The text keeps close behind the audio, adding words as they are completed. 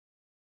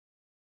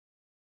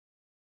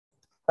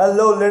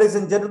Hello, ladies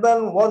and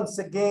gentlemen. Once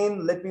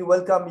again, let me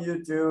welcome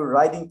you to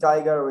Riding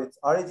Tiger with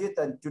Arijit.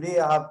 And today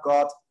I have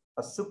got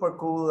a super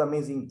cool,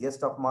 amazing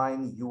guest of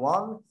mine,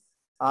 Juan.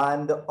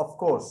 And of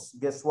course,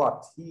 guess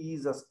what? He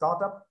is a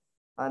startup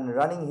and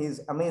running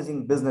his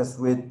amazing business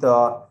with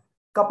a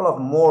couple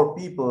of more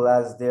people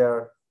as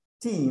their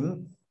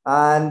team.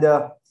 And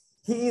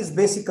he is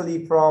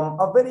basically from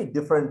a very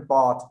different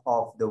part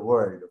of the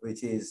world,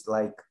 which is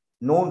like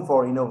known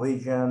for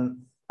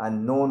innovation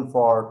and known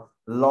for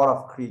a lot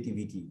of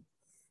creativity.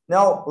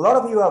 Now, a lot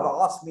of you have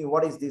asked me,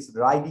 what is this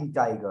riding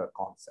tiger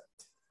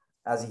concept?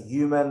 As a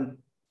human,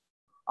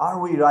 are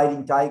we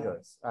riding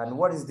tigers? And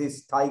what is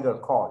this tiger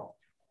called?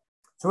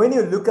 So when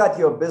you look at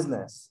your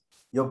business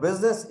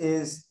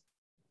is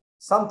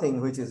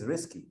something which is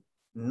risky.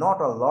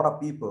 Not a lot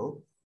of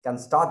people can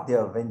start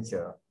their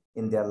venture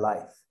in their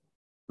life.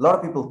 A lot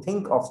of people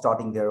think of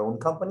starting their own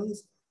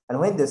companies. And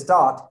when they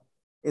start,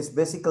 it's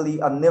basically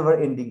a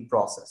never-ending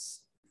process.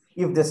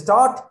 If they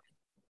start,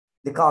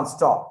 they can't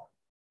stop.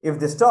 If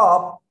they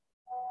stop,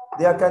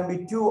 there can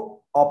be two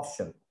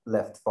options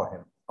left for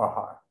him or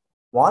her.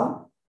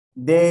 One,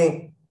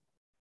 they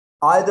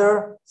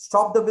either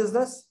stop the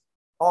business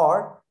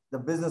or the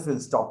business will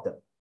stop them.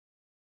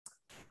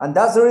 And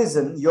that's the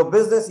reason your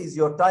business is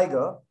your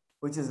tiger,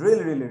 which is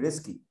really, really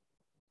risky.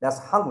 That's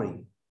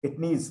hungry. It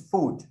needs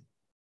food.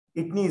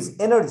 It needs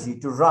energy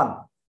to run.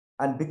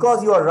 And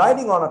because you are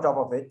riding on top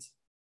of it,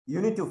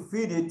 you need to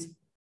feed it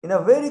in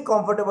a very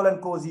comfortable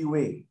and cozy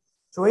way.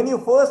 So when you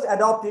first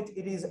adopt it,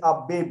 it is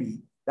a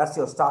baby. That's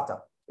your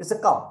startup. It's a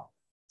cub.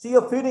 So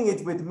you're feeding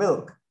it with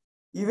milk.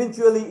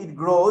 Eventually it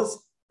grows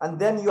and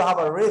then you have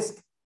a risk.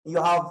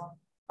 You have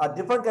a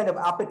different kind of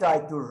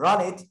appetite to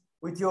run it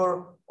with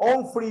your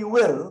own free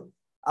will,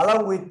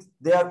 along with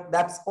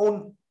that's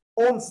own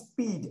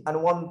speed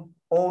and one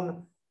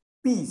own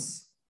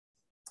peace.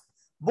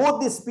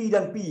 Both this speed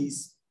and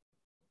peace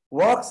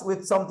works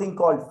with something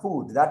called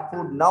food. That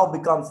food now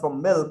becomes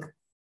from milk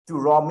to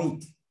raw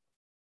meat.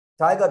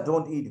 Tiger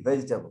don't eat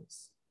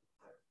vegetables.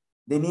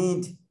 They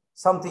need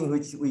something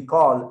which we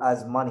call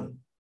as money.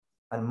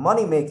 And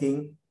money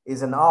making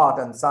is an art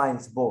and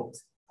science both.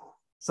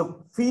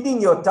 So feeding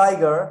your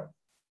tiger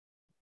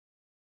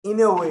in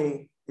a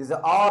way is an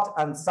art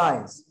and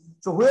science.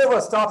 So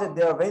whoever started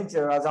their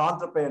venture as an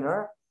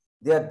entrepreneur,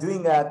 they are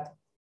doing that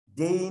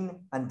day in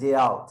and day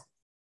out.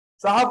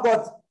 So I've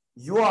got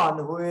Juan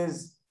who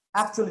is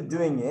actually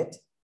doing it,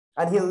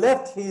 and he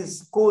left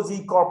his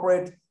cozy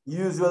corporate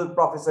usual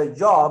professor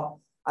job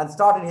and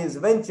started his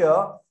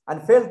venture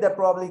and felt that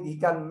probably he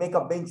can make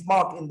a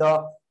benchmark in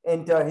the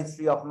entire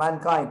history of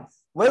mankind.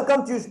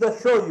 Welcome to the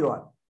show,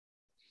 Juan.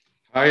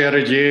 Hi,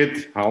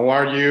 Arijit. How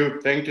are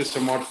you? Thank you so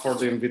much for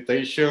the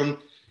invitation.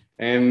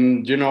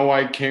 And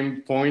I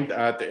can point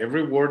at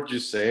every word you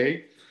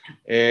say.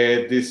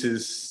 This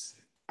is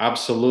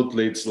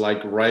absolutely, it's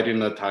like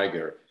riding a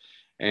tiger.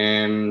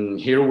 And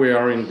here we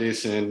are in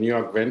this new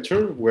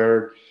adventure.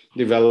 We're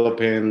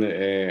developing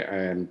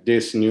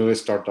this new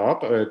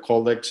startup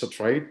called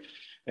Exatrade.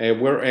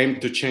 We're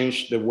aimed to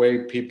change the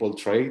way people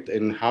trade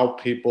and how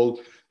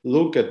people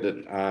look at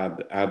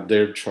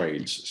their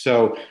trades.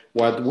 So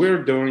what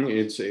we're doing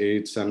is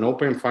it's an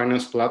open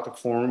finance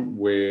platform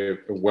where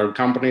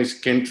companies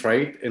can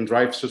trade and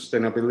drive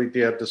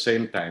sustainability at the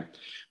same time,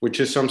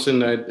 which is something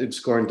that it's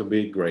going to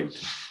be great.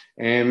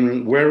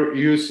 And we're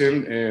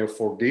using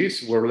for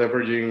this, we're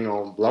leveraging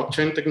on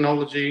blockchain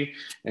technology,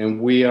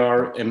 and we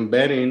are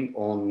embedding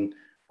on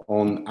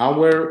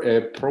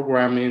our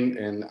programming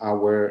and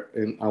our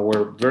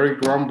very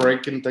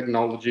groundbreaking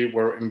technology.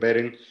 We're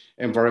embedding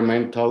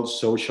environmental,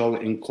 social,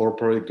 and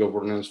corporate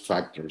governance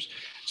factors.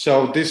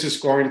 So this is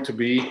going to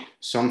be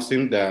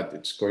something that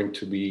it's going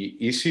to be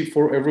easy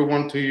for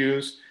everyone to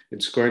use.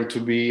 It's going to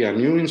be a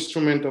new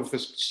instrument of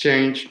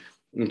exchange.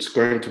 It's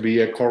going to be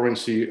a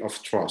currency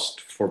of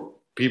trust for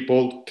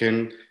people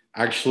can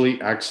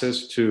actually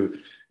access to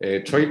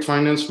trade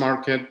finance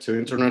market, to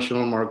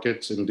international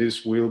markets, and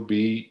this will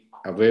be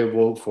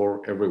available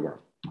for everyone.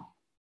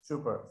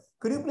 Super.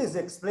 Could you please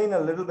explain a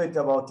little bit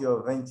about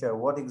your venture,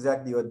 what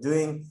exactly you're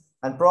doing?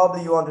 And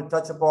probably you want to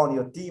touch upon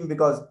your team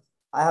because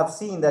I have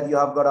seen that you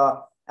have got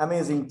an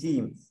amazing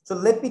team. So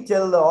let me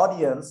tell the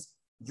audience,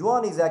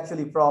 Juan is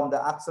actually from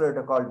the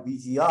accelerator called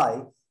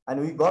BGI, and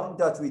we got in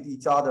touch with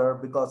each other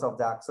because of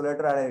the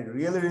accelerator, and I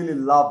really, really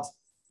loved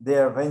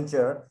their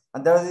venture.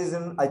 And that's the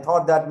reason I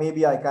thought that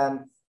maybe I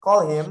can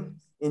call him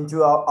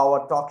into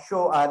our talk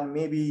show and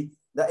maybe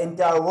the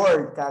entire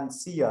world can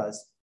see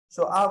us.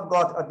 So I've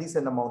got a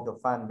decent amount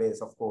of fan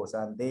base, of course,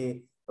 and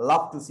they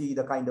love to see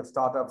the kind of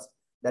startups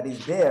that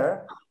is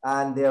there,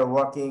 and they're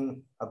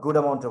working a good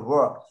amount of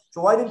work.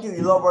 So why don't you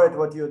elaborate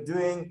what you're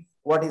doing,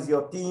 what is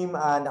your team,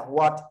 and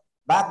what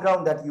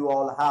background that you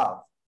all have,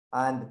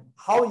 and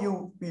how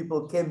you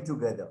people came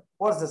together?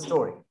 What's the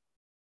story?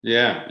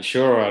 Yeah,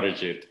 sure,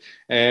 Arijit.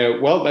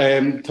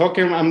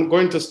 I'm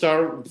going to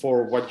start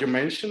for what you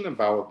mentioned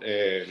about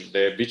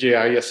the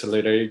BGI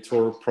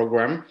Accelerator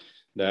program.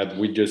 that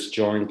we just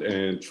joined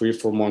 3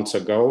 4 months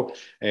ago.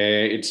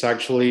 It's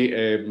actually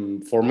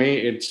for me,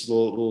 it's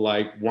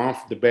like one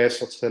of the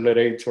best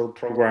accelerator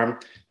program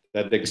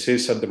that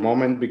exists at the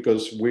moment,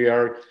 because we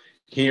are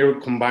here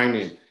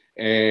combining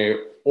uh,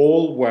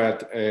 all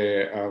what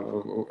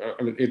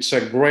it's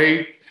a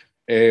great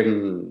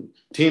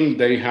team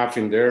they have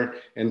in there,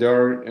 and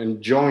they're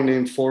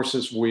joining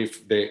forces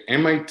with the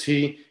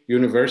MIT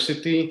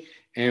University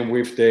and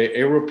with the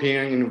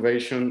European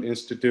Innovation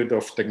Institute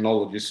of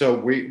Technology. So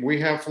we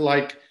have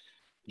like,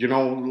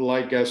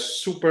 like a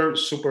super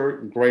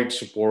great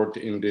support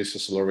in this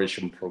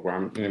acceleration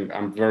program, and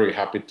I'm very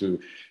happy to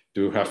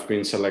have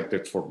been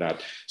selected for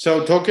that.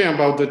 So talking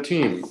about the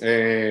team,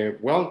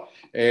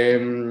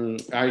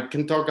 I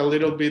can talk a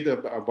little bit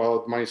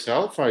about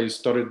myself. I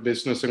studied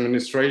business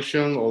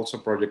administration, also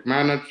project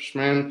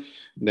management,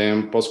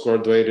 then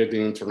postgraduated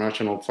in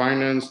international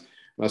finance,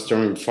 master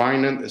in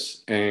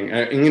finance and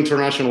in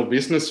international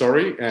business.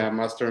 Sorry,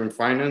 master in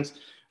finance.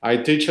 I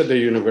teach at the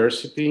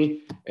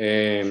university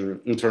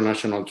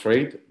international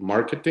trade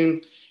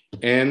marketing,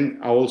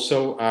 and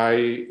also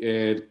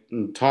I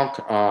talk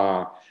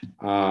a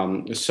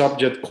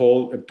subject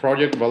called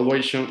project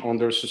evaluation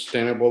under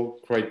sustainable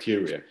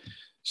criteria.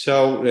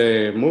 So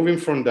moving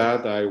from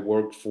that, I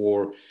worked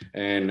for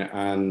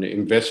an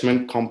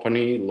investment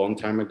company a long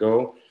time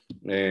ago,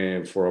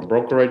 for a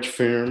brokerage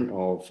firm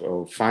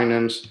of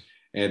finance.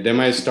 And then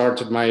I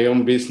started my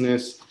own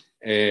business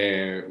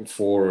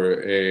for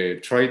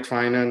trade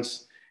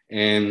finance.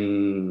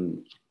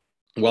 And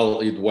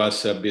well, it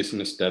was a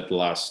business that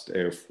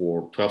lasted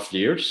for 12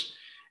 years.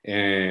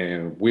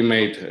 And we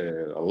made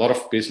a lot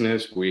of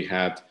business. We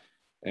had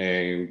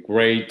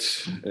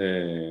great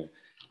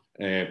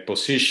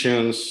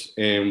positions,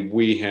 and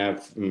we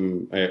have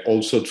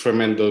also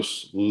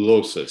tremendous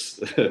losses.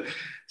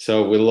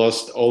 So we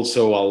lost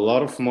also a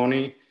lot of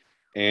money,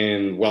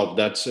 and well,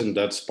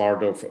 that's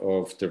part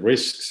of the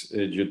risks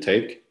you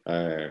take.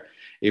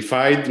 If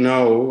I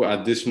know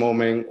at this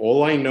moment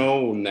all I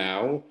know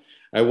now,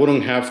 I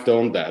wouldn't have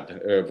done that.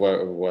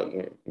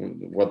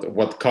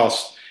 What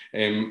cost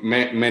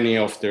many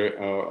of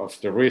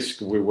the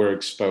risk we were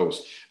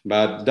exposed.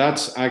 But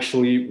that's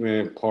actually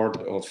part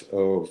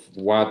of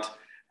what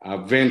a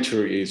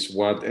venture is,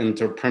 what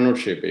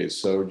entrepreneurship is.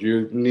 So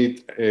you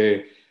need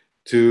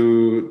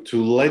to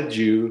let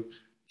you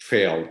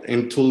fail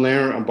and to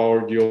learn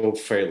about your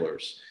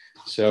failures.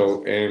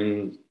 So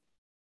and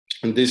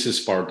this is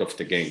part of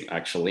the game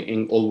actually,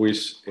 and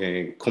always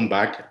come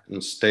back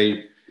and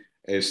stay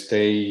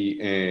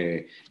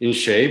in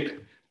shape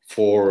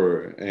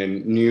for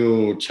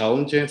new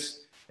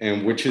challenges.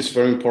 And which is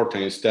very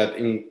important is that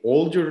in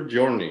all your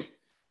journey,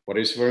 what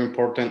is very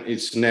important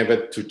is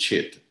never to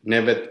cheat,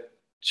 never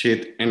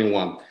cheat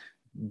anyone.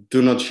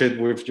 Do not cheat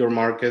with your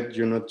market,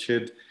 do not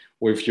cheat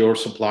with your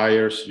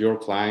suppliers, your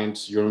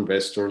clients, your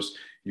investors,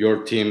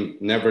 your team.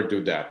 Never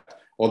do that.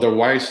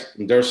 Otherwise,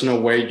 there's no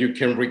way you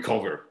can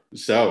recover.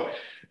 So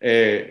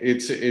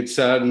it's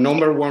a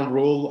number one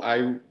rule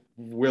I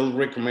will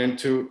recommend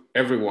to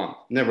everyone: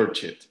 never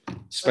cheat, So Juan,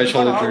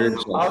 especially to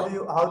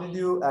yourself. how did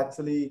you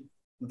actually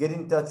get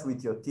in touch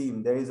with your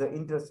team? There is an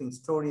interesting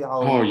story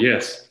Oh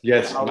yes,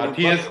 yes, how you got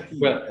Matthias. the team.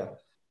 Well,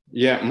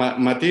 Yeah. yeah,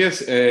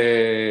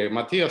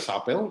 Matthias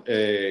Appel.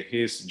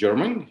 He's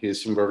German.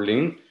 He's in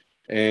Berlin,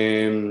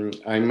 and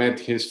I met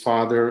his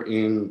father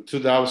in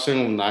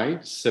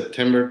 2009,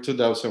 September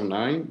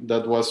 2009.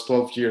 That was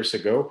 12 years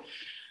ago.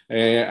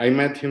 I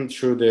met him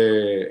through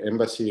the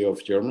embassy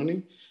of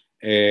Germany,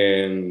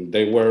 and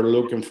they were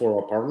looking for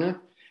a partner.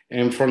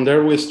 And from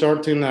there, we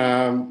started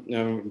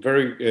a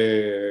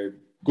very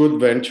good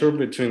venture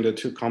between the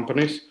two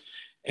companies.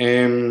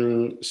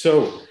 And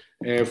so,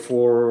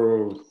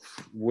 for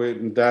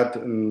with that,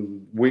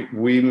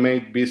 we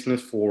made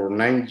business for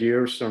 9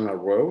 years on a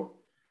row,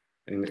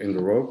 in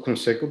the row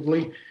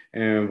consecutively,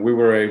 and we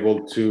were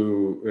able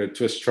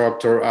to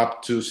structure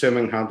up to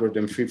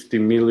 750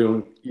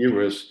 million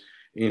euros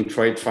in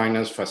trade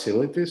finance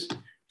facilities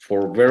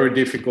for very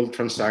difficult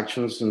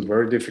transactions in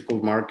very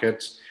difficult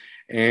markets.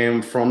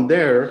 And from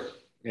there,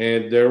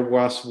 there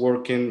was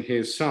working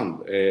his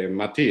son,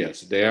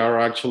 Matthias. They are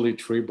actually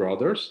three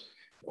brothers.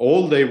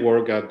 All they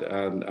work at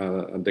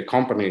the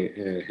company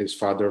his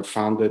father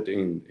founded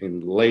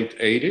in late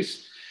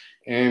 80s.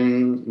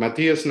 And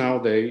Matthias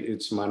nowadays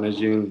is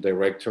managing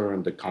director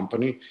in the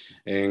company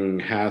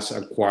and has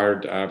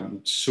acquired a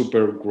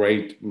super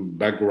great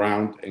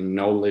background and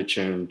knowledge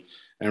and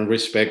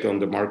respect on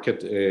the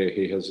market.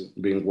 He has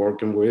been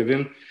working with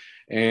him.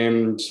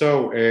 And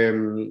so,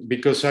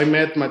 because I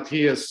met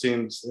Matthias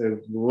since,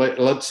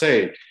 let's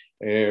say,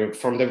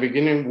 from the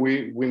beginning,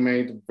 we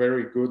made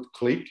very good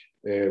click.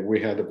 We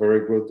had a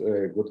very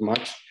good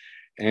match.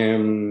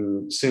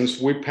 And since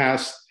we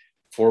passed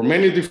for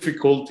many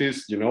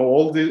difficulties,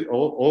 all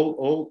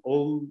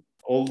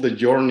the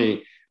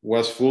journey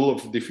was full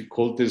of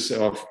difficulties,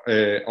 of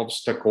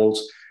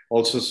obstacles,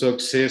 also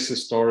success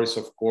stories,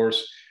 of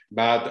course.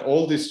 But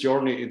all this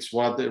journey, it's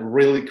what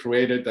really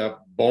created a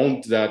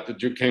bond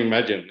that you can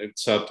imagine.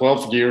 It's a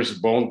 12 years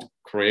bond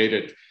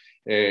created.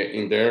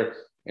 in there.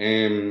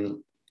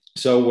 And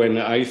so when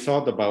I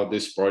thought about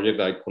this project,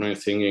 I couldn't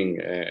think in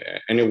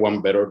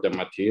anyone better than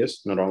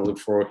Matthias, not only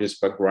for his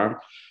background,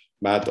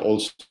 but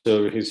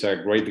also he's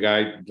a great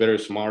guy, very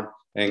smart,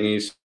 and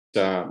he's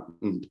a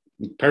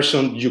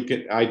person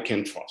I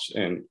can trust,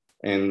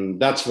 and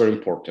that's very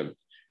important.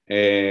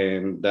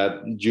 And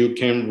that you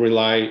can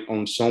rely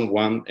on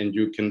someone and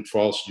you can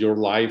trust your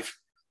life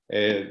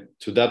to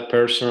that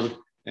person,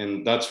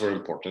 and that's very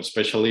important,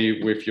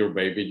 especially with your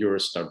baby, your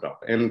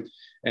startup. And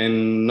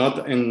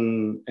not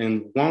and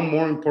one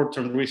more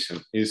important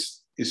reason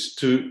is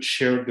to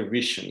share the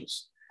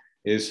visions,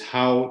 is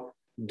how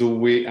do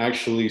we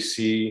actually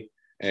see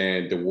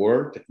the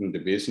world in the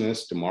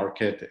business, the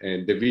market,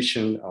 and the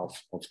vision of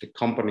the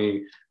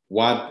company,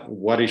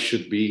 what it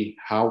should be,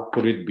 how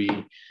could it be.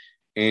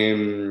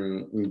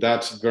 And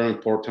that's very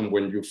important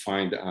when you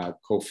find a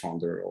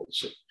co-founder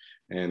also,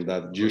 and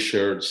that you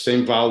share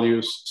same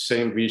values,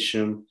 same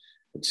vision,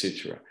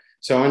 etc.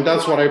 So, and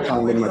that's what I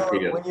found in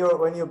Matthias.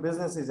 When your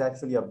business is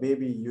actually a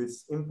baby,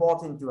 it's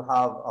important to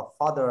have a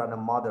father and a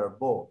mother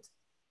both.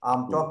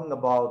 I'm talking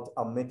about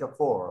a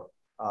metaphor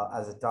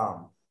as a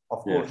term.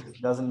 Of course, it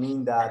doesn't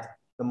mean that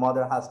the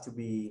mother has to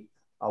be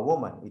a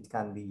woman. It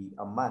can be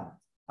a man.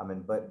 I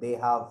mean, but they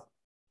have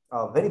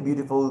a very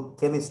beautiful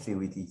chemistry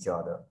with each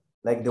other.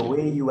 Like the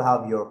way you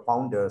have your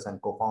founders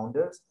and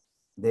co-founders,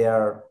 they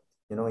are,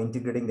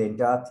 integrating the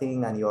entire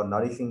thing, and you're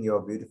nourishing your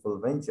beautiful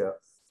venture.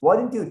 Why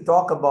don't you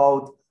talk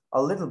about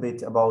a little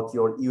bit about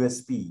your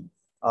USP?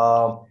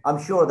 I'm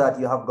sure that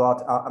you have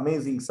got an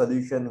amazing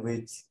solution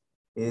which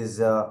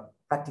is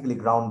practically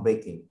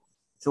groundbreaking.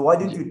 So why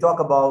don't you talk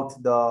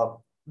about the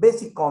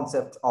basic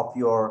concept of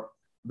your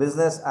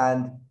business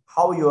and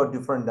how you are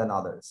different than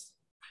others?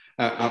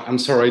 I'm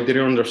sorry, I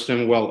didn't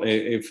understand well.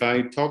 If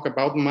I talk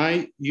about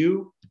my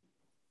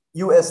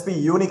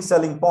USP, unique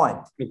selling point.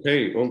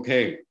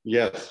 Okay,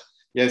 yes.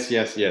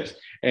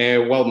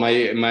 Well, my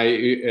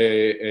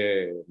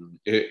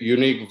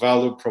unique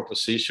value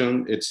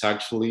proposition, it's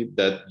actually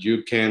that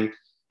you can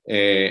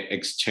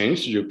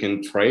exchange, you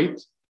can trade,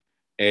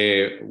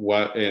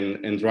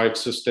 and drive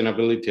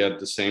sustainability at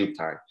the same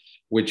time,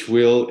 which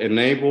will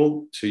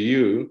enable to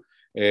you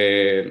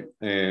a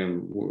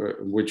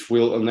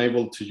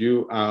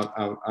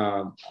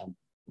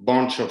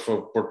bunch of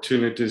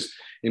opportunities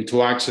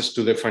into access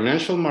to the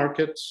financial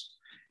markets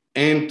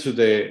and to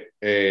the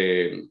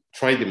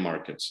trading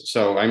markets.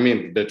 So, I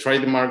mean, the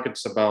trading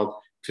markets about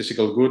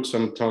physical goods,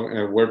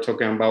 we're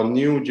talking about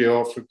new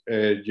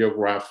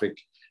geographic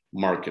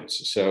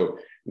markets. So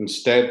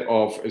instead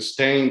of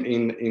staying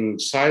in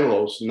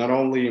silos, not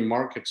only in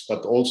markets,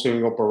 but also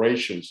in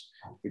operations,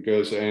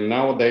 because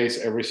nowadays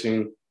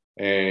everything,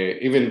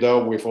 even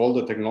though with all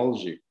the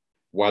technology,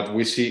 what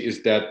we see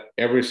is that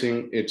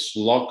everything it's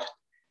locked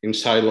in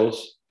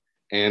silos,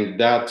 and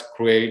that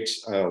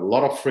creates a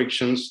lot of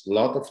frictions, a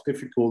lot of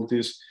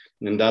difficulties,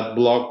 and that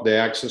block the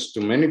access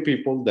to many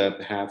people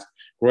that have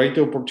great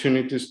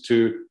opportunities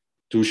to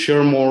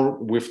share more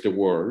with the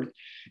world,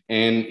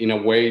 and in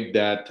a way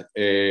that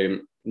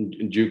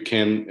you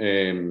can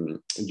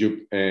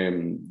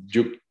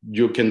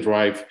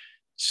drive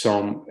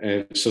some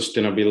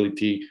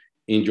sustainability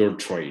in your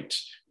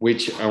trades,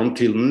 which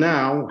until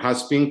now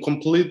has been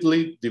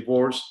completely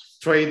divorced.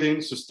 Trading,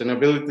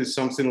 sustainability is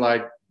something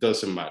like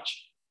doesn't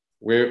match.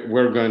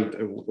 We're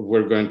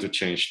going to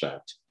change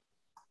that.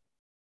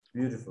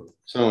 Beautiful.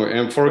 So,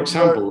 and for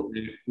example,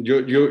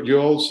 you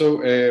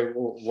also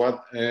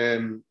what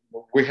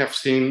we have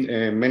seen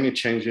many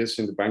changes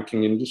in the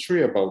banking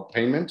industry about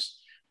payments.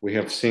 We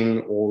have seen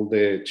all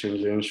the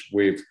changes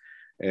with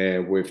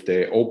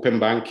the open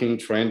banking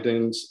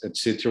trendings,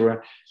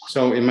 etc.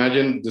 So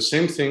imagine the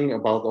same thing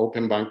about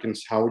open banking,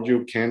 how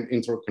you can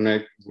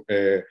interconnect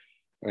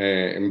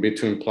in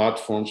between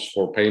platforms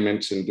for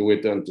payments and do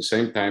it at the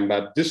same time.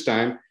 But this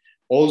time,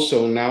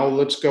 also now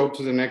let's go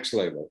to the next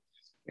level.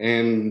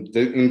 And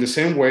in the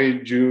same way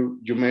you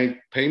make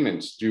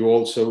payments, you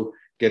also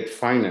get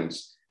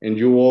finance, and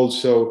you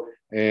also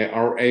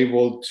are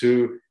able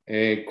to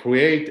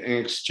create and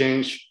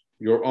exchange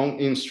your own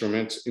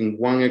instruments in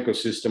one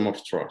ecosystem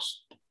of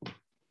trust.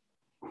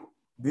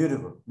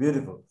 Beautiful,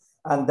 beautiful.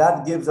 And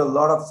that gives a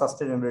lot of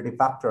sustainability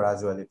factor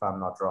as well, if I'm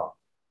not wrong.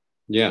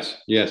 Yes.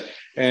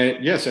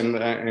 And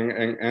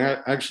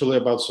actually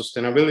about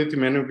sustainability,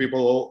 many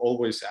people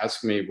always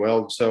ask me,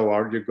 well, so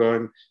are you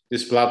going,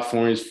 this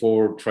platform is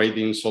for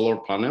trading solar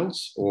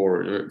panels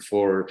or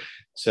for,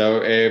 so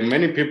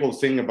many people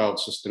think about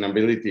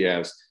sustainability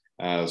as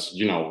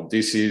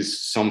this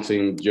is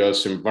something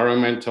just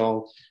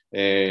environmental,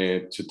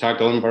 to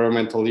tackle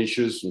environmental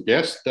issues.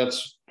 Yes,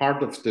 that's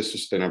part of the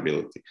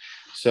sustainability.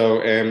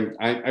 So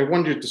I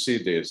want you to see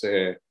this.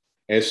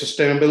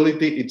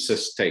 Sustainability, it's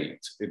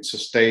a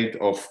state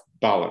of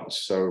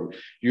balance. So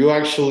you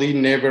actually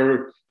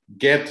never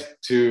get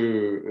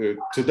to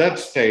that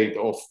state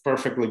of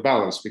perfectly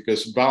balanced,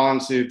 because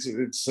balance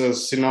it's a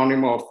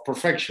synonym of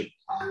perfection.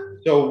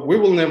 So we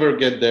will never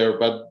get there,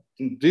 but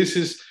this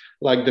is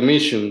like the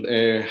mission.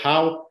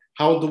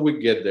 How do we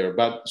get there?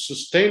 But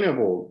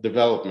sustainable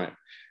development,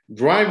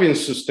 driving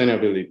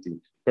sustainability,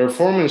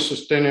 performing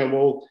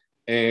sustainable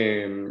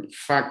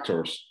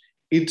factors.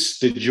 It's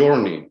the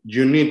journey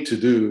you need to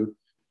do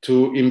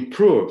to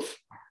improve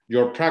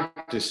your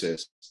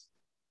practices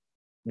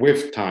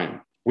with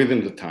time,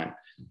 within the time.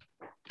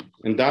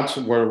 And that's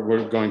where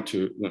we're going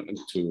to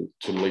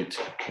lead.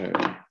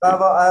 I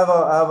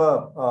have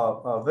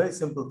a very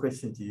simple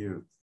question to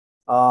you.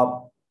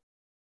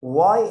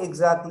 Why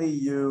exactly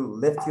you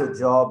left your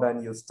job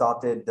and you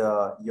started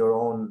your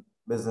own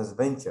business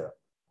venture?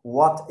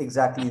 What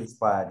exactly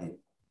inspired you?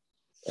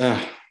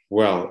 Uh,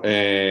 well,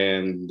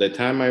 and the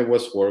time I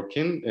was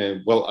working,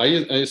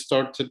 I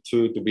started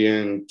to be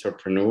an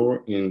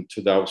entrepreneur in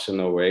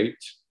 2008.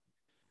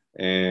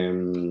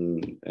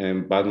 And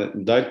but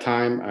at that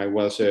time I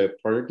was a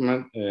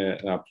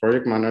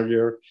project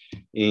manager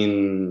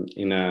in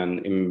an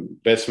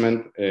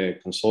investment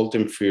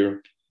consulting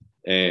firm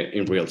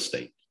in real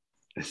estate.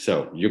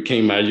 So you can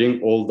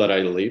imagine all that I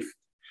live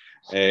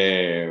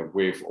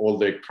with all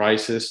the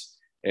crisis.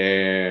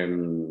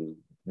 And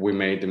we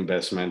made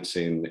investments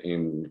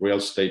in real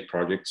estate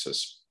projects,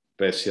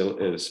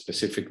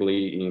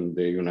 specifically in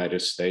the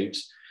United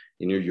States,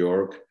 in New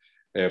York,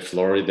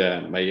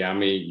 Florida,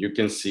 Miami. You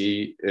can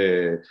see.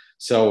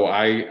 So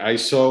I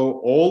saw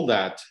all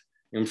that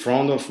in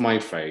front of my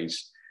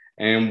face,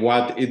 and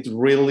what it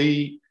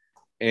really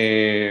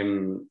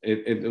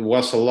it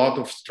was a lot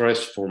of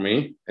stress for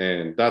me,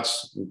 and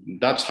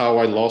that's how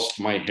I lost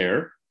my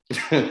hair.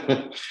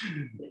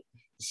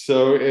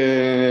 So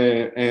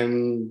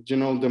and you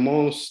know, the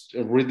most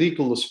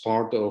ridiculous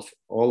part of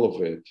all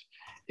of it,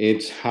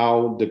 it's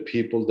how the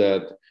people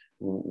that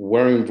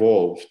were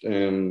involved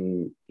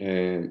and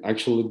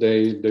actually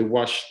they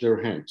washed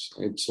their hands.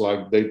 It's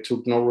like they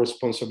took no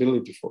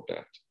responsibility for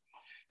that.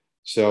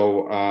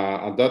 So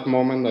at that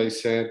moment I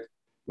said,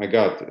 my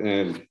God,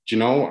 you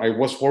know, I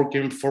was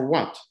working for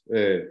what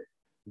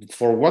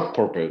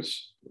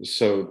purpose?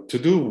 So to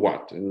do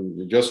what?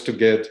 And just to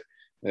get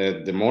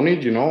the money,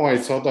 you know, I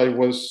thought I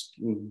was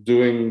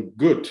doing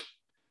good,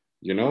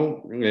 you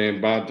know,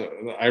 but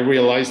I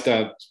realized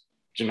that,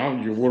 you know,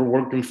 you were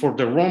working for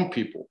the wrong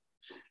people.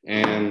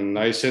 And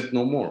I said,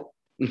 no more.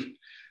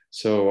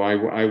 So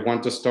I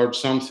want to start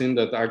something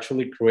that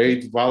actually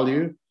creates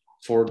value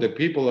for the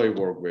people I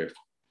work with.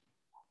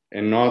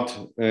 And not,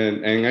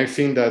 and I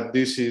think that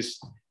this is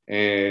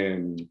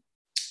the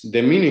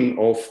meaning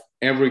of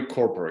every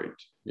corporate,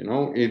 you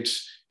know,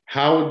 it's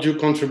how you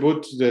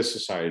contribute to the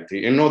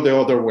society and not the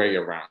other way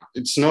around.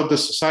 It's not the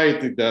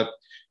society that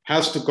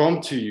has to come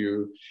to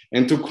you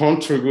and to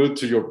contribute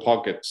to your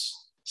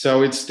pockets.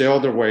 So it's the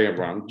other way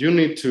around. You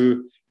need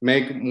to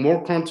make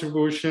more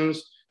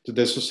contributions to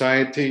the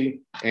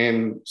society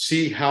and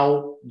see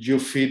how you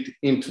fit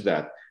into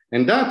that.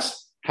 And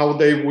that's how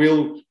they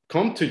will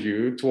come to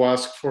you to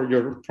ask for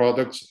your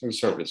products and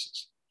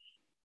services.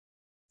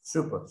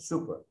 Super,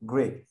 super,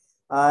 great.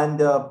 And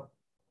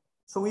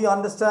so we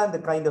understand the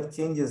kind of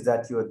changes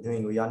that you are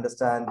doing. We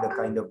understand the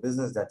kind of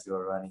business that you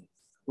are running.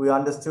 We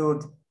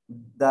understood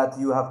that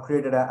you have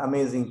created an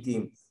amazing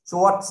team. So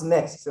what's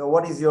next? So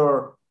what is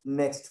your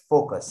next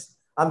focus?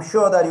 I'm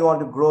sure that you want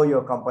to grow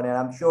your company, and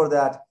I'm sure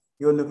that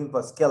you're looking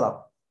for scale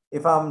up.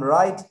 If I'm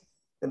right,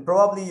 then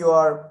probably you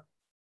are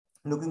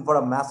looking for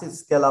a massive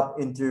scale up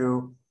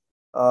into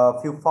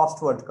a few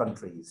fast world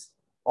countries,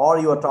 or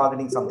you are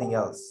targeting something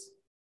else.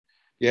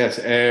 Yes,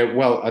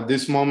 well, at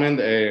this moment,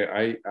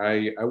 I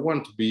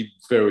want to be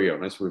very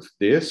honest with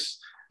this,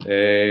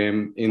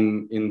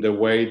 in the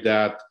way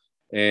that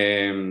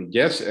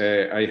yes,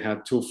 I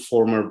had two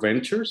former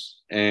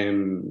ventures,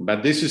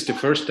 but this is the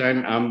first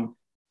time I'm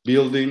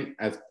building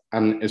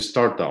a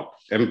startup.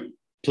 And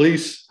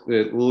please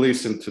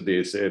listen to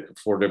this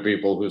for the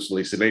people who's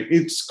listening.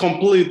 It's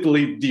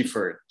completely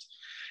different.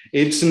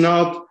 It's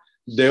not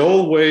the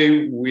old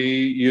way we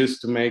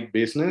used to make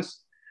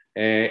business.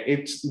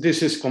 It's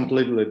this is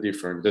completely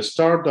different. The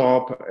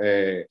startup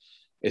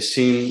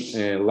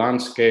scene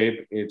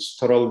landscape, it's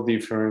totally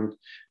different.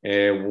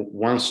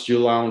 Once you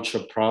launch a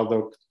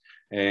product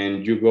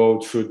and you go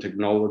through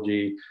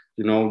technology,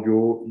 you know,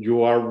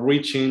 you are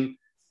reaching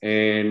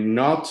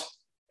not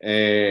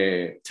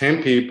 10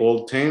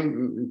 people,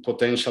 10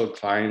 potential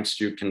clients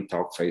you can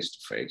talk face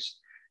to face.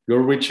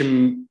 You're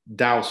reaching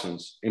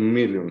thousands and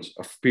millions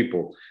of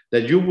people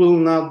that you will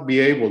not be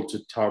able to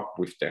talk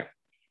with them.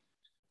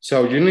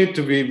 So you need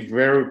to be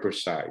very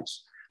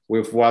precise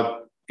with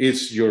what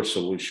is your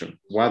solution,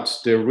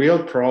 what's the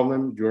real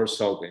problem you're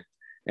solving,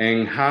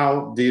 and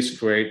how this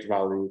creates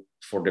value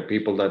for the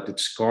people that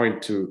it's going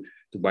to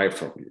buy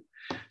from you.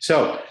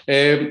 So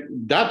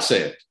that's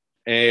it,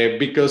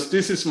 because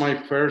this is my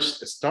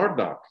first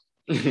startup.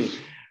 Fine,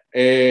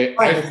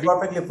 it's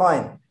perfectly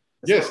fine.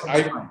 It's Yes,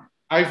 perfectly fine.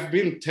 I've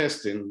been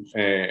testing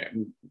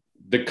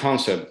the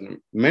concept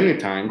many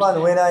times,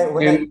 But when I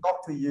and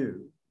talk to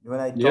you, when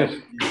I talk yes, to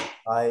you,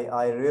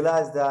 I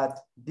realize that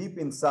deep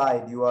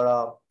inside you are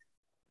a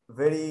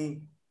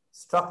very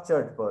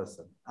structured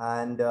person,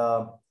 and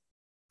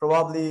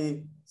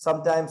probably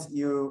sometimes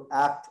you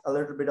act a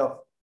little bit of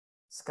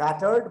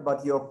scattered,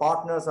 but your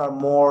partners are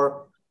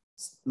more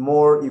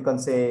more, you can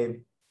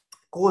say,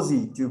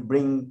 cozy to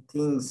bring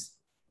things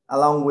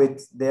along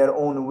with their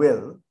own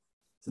will.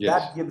 So Yes.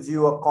 that gives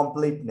you a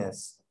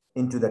completeness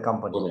into the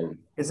company. Totally.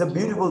 It's a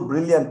beautiful,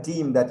 brilliant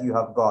team that you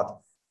have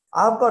got.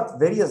 I've got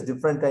various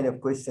different kind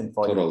of question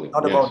for Totally. you.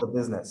 Not Yes. about the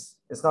business.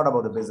 It's not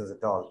about the business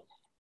at all.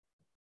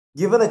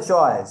 Given a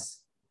choice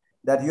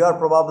that you are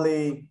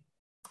probably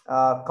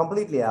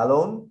completely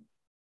alone,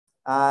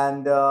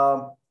 and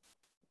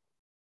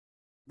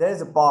there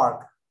is a park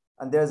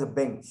and there's a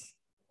bench.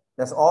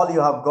 That's all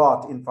you have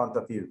got in front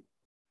of you.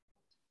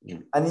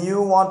 Yeah. And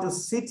you want to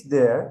sit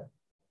there,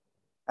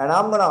 and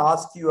I'm going to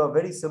ask you a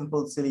very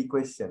simple, silly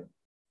question.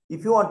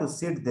 If you want to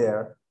sit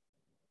there,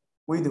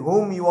 with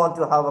whom you want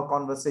to have a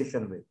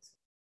conversation with?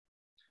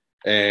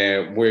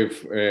 With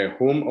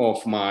whom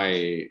of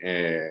my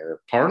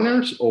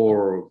partners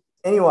or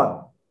Anyone.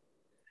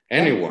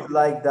 anyone?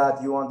 Like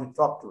that you want to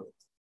talk to it.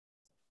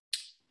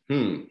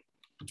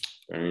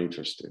 Very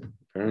interesting.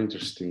 Very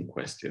interesting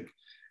question.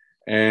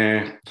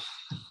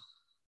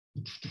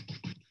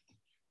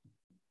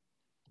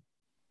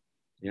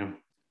 Yeah,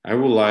 I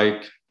would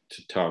like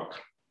to talk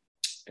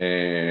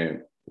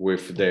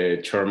with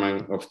the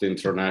chairman of the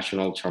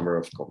International Chamber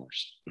of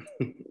Commerce.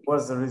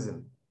 What's the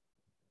reason?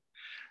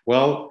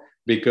 Well,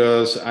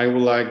 because I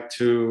would like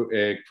to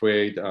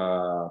create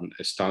a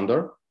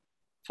standard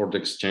for the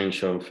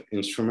exchange of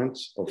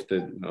instruments of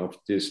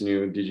these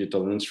new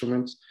digital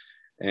instruments,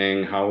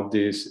 and how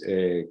this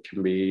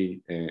can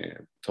be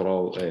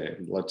total,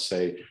 let's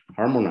say,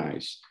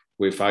 harmonized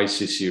with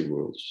ICC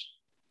rules.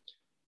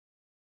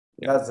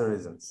 Yeah. That's the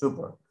reason.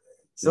 Super.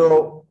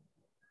 So,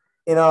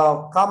 in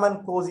a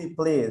common cozy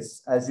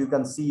place, as you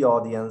can see,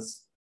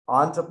 audience,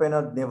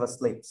 entrepreneur never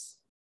sleeps.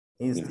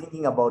 He's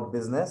thinking about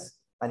business,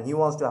 and he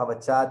wants to have a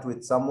chat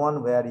with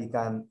someone where he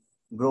can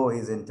grow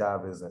his entire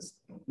business.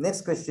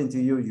 Next question to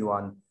you,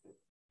 Juan.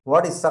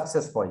 What is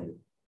success for you?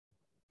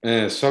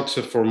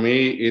 Success for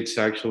me, it's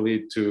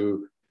actually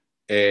to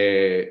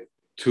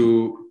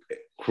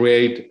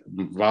create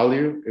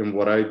value in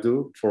what I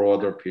do for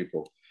other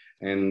people,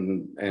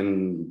 and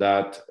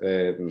that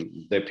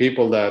the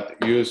people that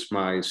use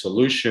my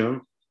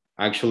solution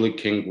actually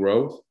can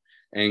grow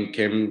and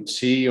can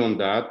see on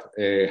that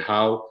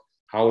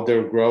how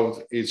their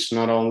growth is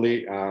not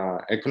only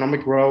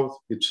economic growth,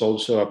 it's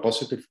also a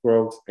positive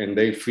growth, and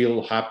they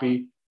feel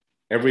happy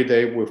every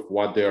day with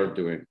what they are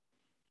doing.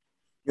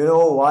 You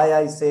know why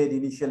I said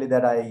initially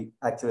that I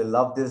actually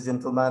love this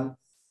gentleman?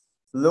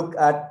 Look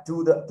at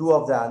two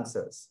of the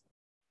answers.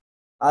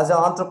 As an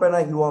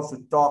entrepreneur, he wants to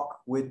talk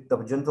with the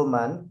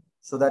gentleman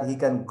so that he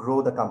can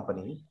grow the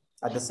company.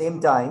 At the same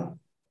time,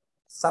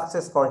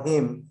 success for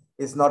him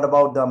is not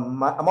about the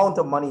amount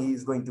of money he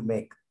is going to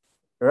make.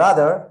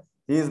 Rather,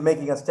 he is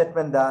making a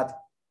statement that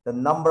the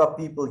number of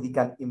people he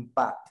can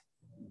impact.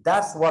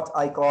 That's what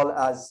I call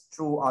as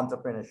true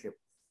entrepreneurship.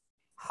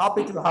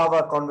 Happy to have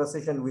a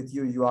conversation with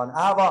you, Juan.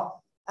 I have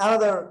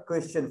another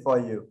question for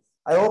you.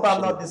 I hope I'm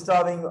not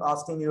disturbing,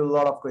 asking you a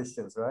lot of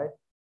questions, right?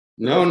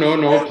 No,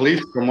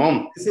 please, come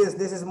on.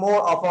 This is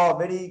more of a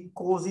very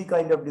cozy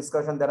kind of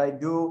discussion that I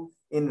do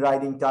in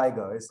Riding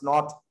Tiger. It's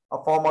not a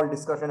formal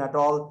discussion at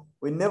all.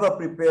 We never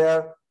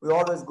prepare. We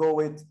always go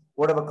with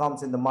whatever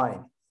comes in the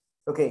mind.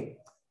 Okay.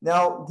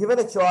 Now, given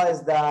a choice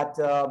that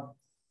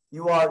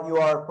you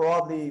are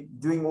probably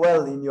doing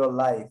well in your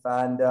life,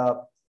 and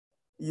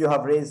you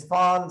have raised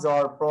funds,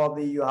 or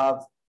probably you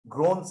have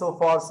grown so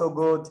far so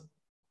good.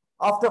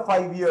 After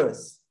 5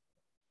 years,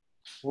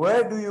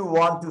 where do you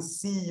want to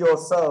see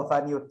yourself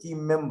and your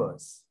team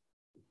members?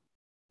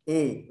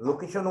 A,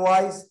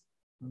 location-wise.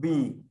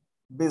 B,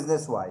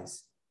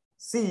 business-wise.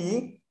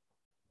 C,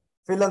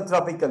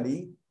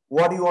 philanthropically.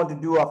 What do you want to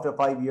do after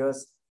 5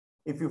 years?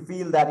 If you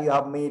feel that you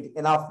have made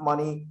enough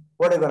money,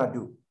 what are you going to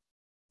do?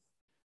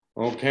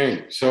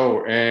 Okay,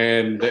 so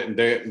and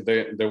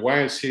the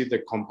way I see the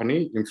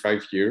company in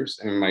 5 years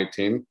and my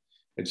team,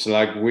 it's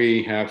like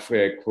we have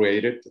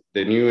created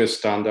the newest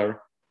standard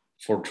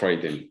for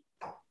trading.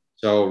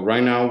 So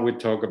right now we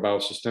talk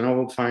about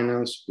sustainable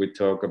finance, we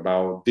talk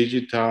about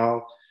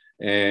digital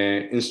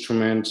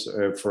instruments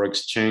for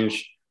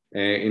exchange.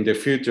 In the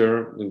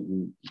future,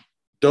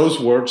 those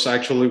words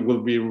actually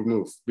will be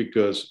removed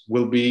because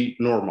will be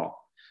normal.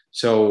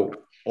 So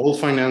all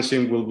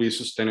financing will be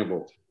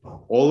sustainable.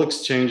 All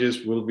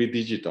exchanges will be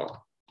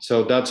digital.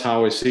 So that's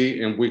how I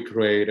see, and we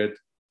created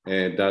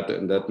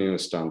that new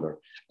standard.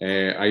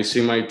 I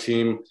see my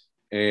team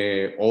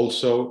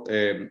also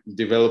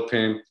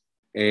developing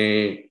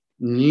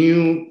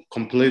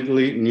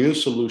completely new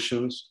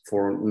solutions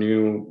for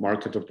new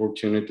market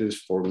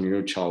opportunities, for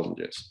new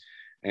challenges.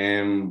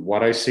 And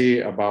what I see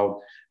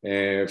about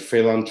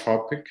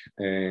philanthropic,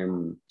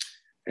 I'm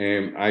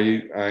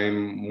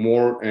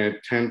more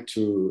tend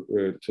to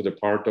the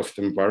part of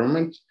the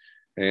environment.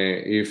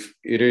 If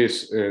it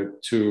is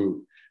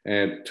to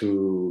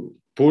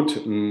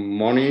put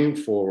money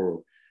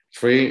for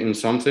free in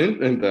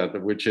something, and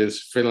that which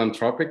is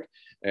philanthropic,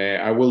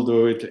 I will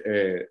do it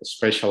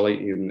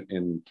especially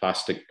in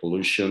plastic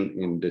pollution,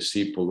 in the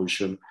sea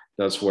pollution.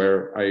 That's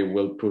where I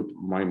will put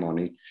my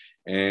money.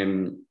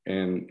 and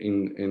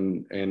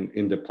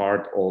in the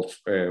part of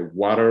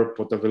water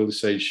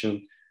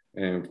potabilization,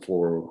 and You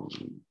for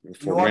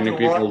want many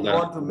to what? people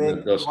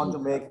that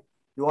doesn't have.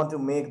 You want to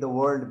make the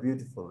world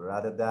beautiful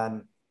rather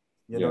than,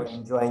 Yes,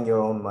 enjoying your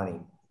own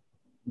money.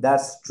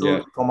 That's yes,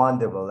 truly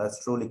commendable.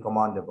 That's truly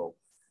commendable.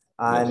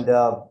 yes. And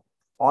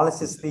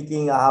honestly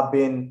speaking, I have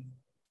been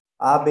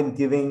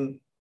giving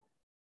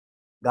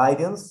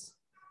guidance.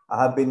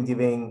 I have been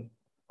giving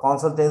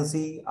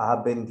consultancy. I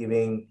have been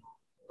giving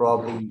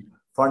probably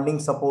funding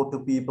support to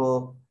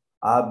people.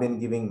 I have been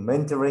giving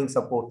mentoring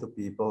support to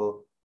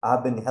people. I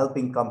have been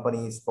helping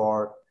companies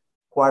for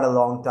quite a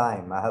long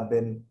time. I have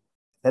been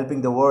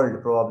helping the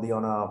world probably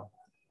on a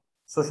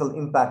social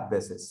impact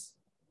basis,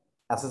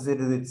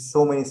 associated with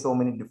so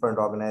many different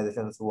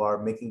organizations who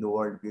are making the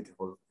world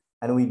beautiful.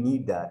 And we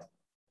need that.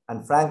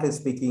 And frankly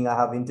speaking, I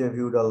have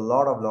interviewed a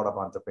lot of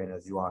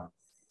entrepreneurs, Juan,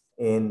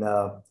 in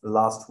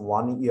last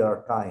 1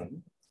 year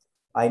time.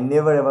 I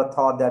never ever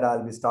thought that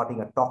I'll be starting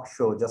a talk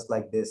show just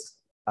like this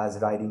as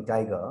Riding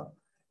Tiger.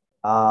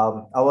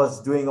 I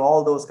was doing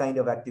all those kind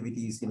of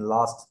activities in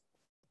last,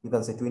 you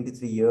can say,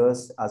 23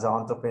 years as an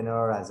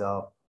entrepreneur, as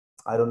a,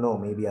 I don't know,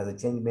 maybe as a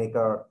change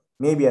maker,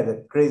 maybe as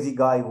a crazy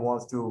guy who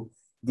wants to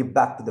give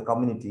back to the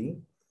community.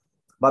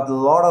 But a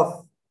lot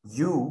of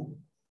you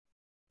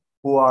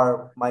who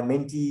are my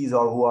mentees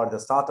or who are the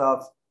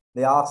startups,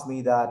 they ask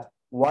me that,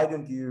 why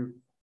don't you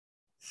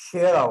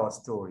share our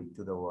story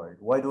to the world?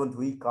 Why don't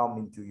we come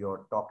into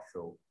your talk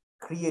show,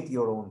 create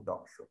your own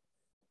talk show?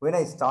 When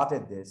I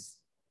started this,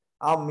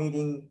 I'm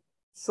meeting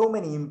so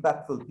many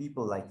impactful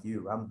people like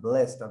you. I'm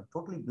blessed. I'm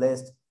totally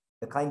blessed.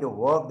 The kind of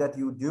work that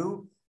you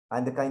do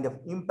and the kind of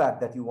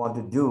impact that you want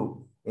to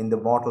do in the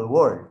mortal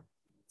world.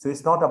 So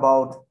it's not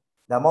about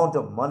the amount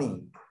of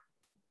money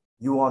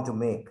you want to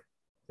make.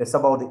 It's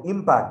about the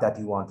impact that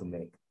you want to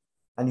make.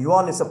 And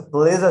Yuan, it's a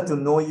pleasure to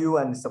know you,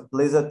 and it's a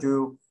pleasure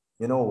to,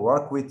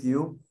 work with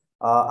you.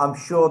 I'm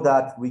sure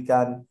that we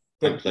can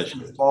My take this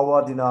pleasure.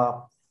 forward in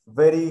a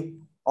very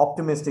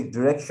optimistic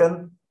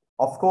direction.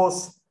 Of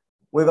course,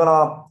 we're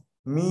gonna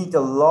meet a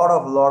lot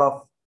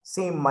of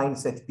same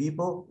mindset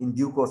people in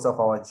due course of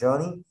our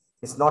journey.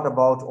 It's not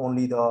about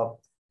only the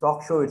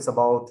talk show, it's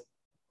about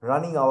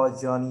running our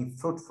journey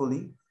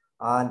fruitfully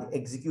and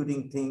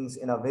executing things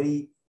in a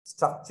very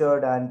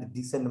structured and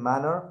decent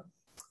manner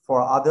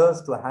for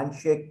others to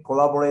handshake,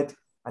 collaborate,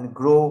 and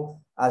grow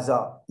as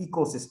a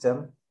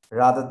ecosystem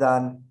rather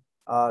than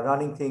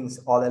running things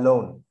all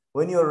alone.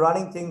 When you're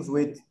running things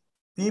with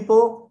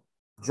people,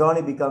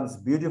 journey becomes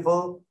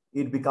beautiful,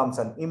 it becomes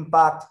an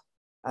impact,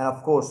 and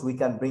of course, we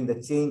can bring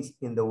the change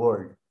in the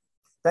world.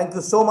 Thank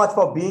you so much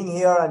for being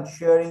here and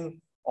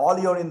sharing all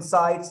your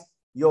insights,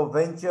 your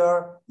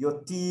venture,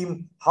 your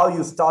team, how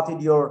you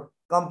started your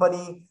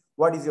company,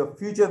 what is your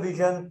future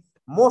vision,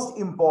 most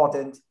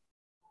important,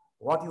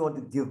 what you want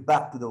to give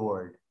back to the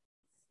world.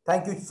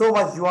 Thank you so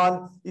much,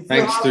 Juan.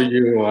 Thanks to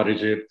you,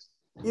 Arijit.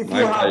 If you My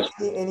have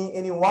pleasure.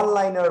 any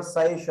one-liner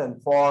suggestion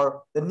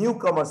for the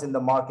newcomers in the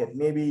market,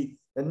 maybe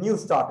the new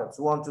startups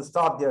who want to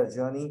start their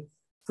journey,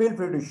 feel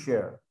free to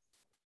share.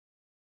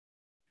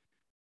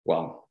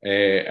 Well,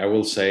 I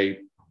will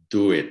say,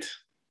 do it.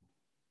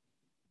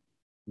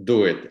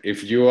 Do it.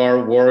 If you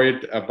are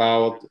worried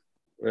about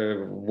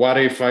what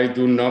if I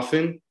do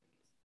nothing,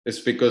 it's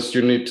because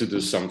you need to do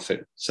something.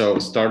 So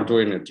start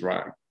doing it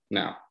right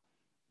now.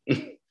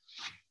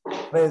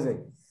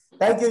 Amazing.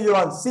 Thank you,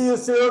 Juan. See you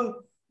soon.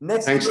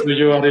 Next Thanks week. to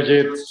you,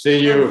 Arijit. See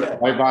Same you. here.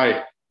 Bye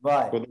bye.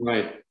 Bye. Good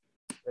night.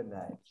 Good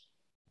night.